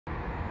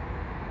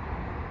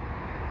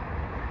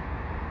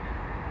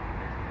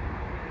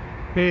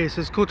Hey, this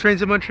is Cool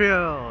Trains in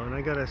Montreal, and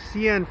I got a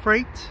CN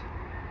freight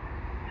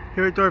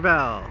here at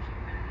Dorval.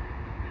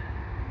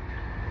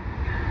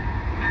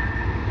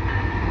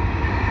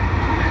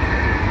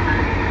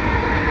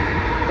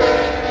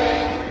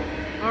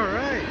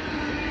 Alright.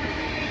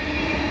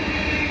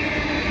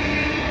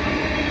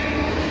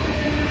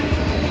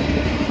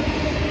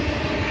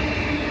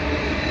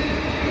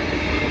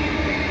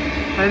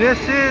 And this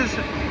is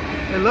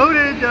a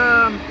loaded,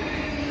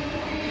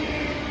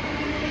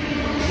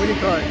 what do you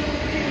call it?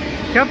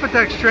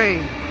 Canpotex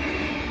train.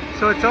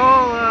 So it's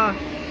all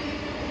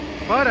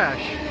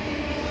potash.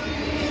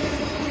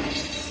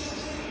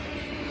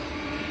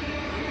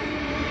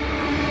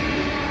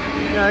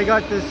 Yeah, I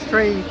got this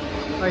train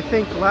I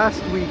think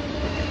last week.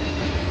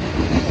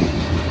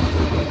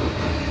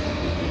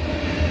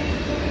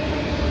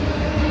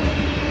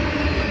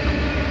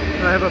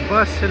 I have a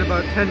bus in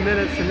about 10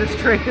 minutes and this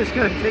train is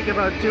going to take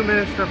about 2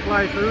 minutes to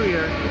fly through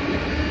here.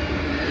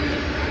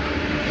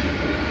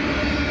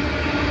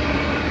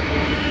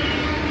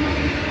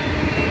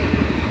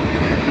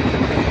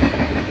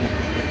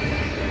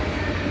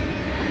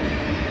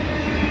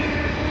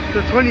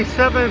 The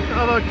 27th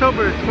of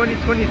October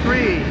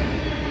 2023,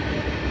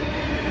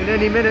 and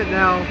any minute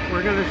now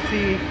we're going to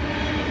see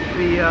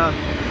the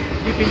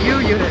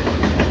DPU unit.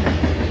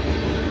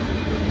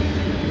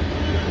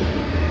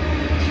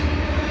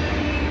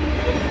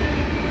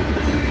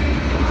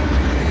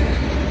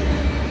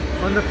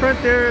 On the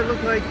front there it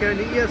looked like an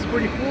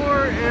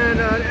ES44 and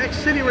an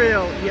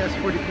Citirail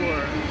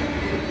ES44,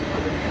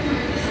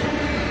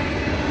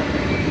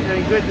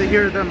 and good to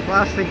hear them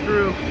blasting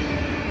through.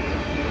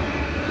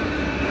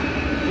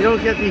 You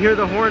don't get to hear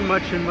the horn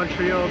much in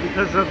Montreal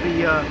because of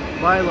the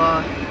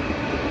bylaw.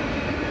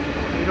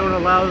 They don't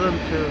allow them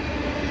to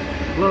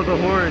blow the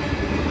horn.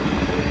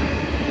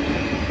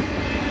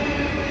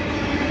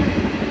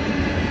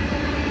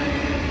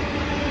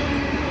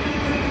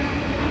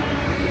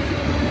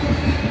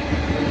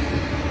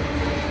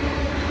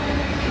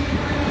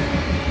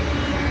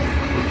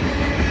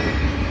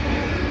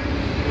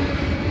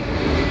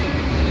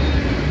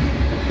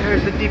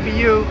 There's the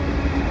DPU.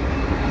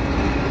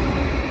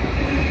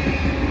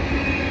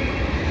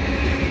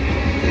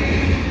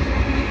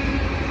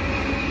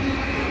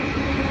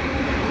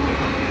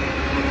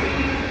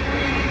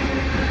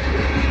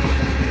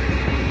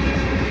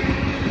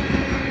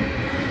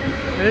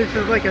 And this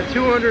is like a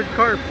 200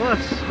 car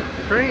plus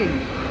train.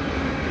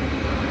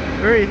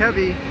 Very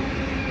heavy.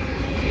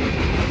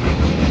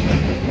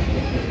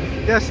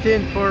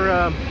 Destined for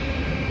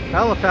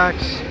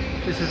Halifax.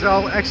 This is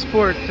all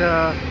export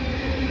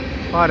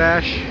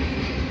potash.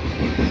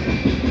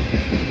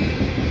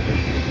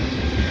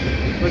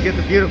 Look at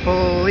the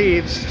beautiful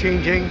leaves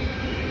changing.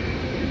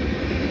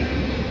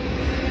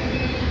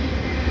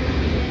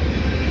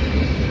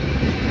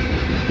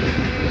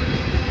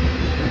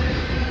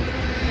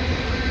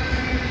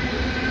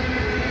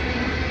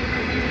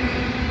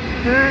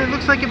 It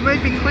looks like it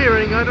might be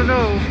clearing, I don't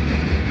know.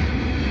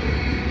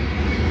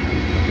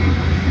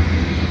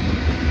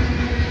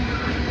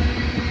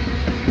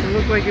 It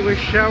looked like it was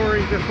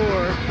showering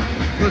before.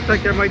 Looks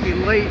like there might be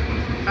late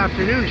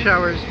afternoon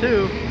showers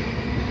too.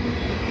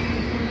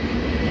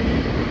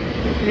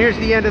 And here's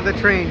the end of the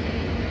train.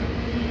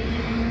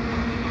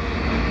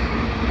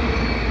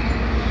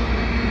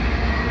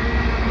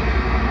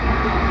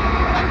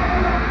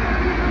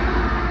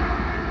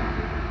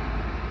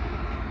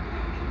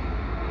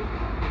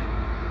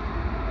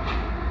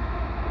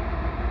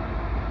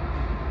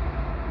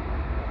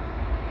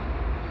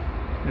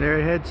 And there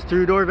it heads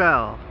through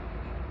Dorval.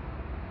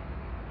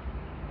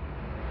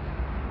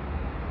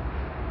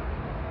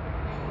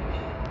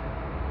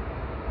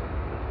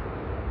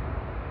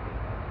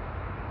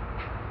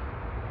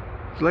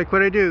 If you like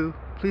what I do,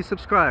 please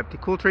subscribe to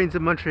Cool Trains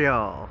in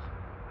Montreal.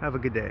 Have a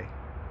good day.